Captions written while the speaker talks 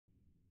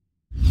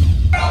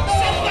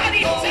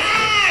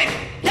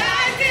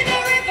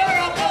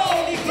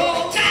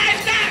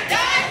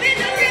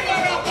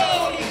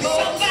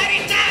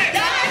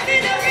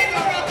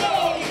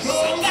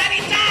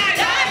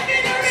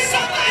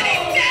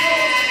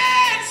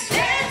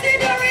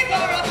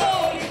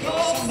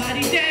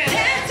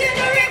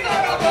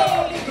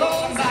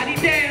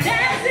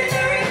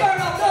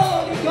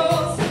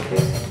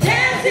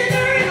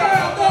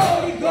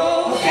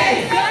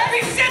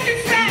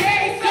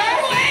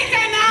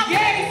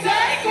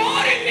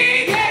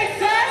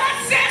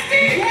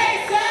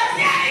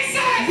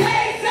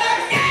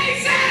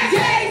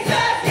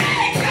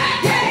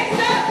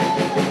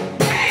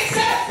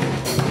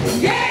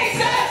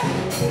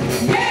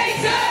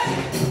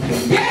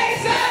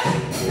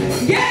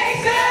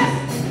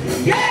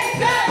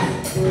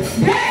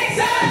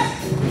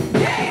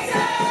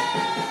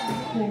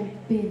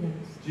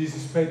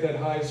paid that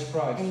highest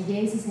price. En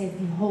Jezus heeft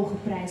die hoge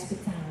prijs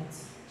betaald.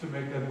 To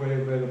make that way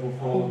available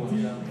for all Om of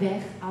die us.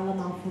 weg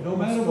allemaal voor No ons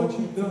matter what mogelijk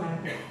you've te done.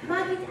 maken.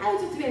 Maakt niet uit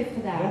wat u heeft No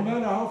gedaan.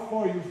 matter how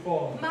far you've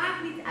fallen, Maakt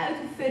niet uit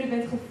hoe ver u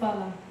bent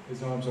gevallen.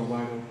 his arms are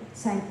wide open.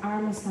 Zijn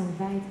armen staan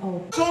wijd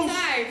open. Soms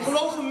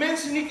geloven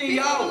mensen niet in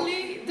jou.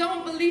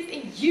 Don't believe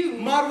in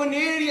you. Maar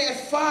wanneer je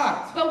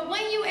ervaart But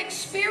when you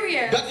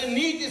experience dat er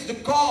niet is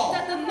de call,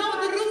 that the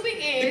roeping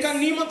dan is, kan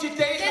niemand je then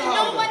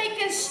tegenhouden. nobody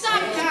can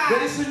stop Er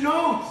you. is een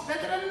nood. Dat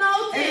er een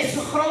nood Er is is.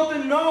 een grote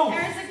nood.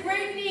 There is a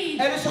great need.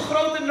 Er is een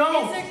grote There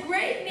nood. is a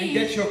great And need.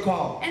 that's your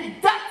call. And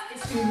that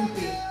is uw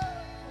roeping.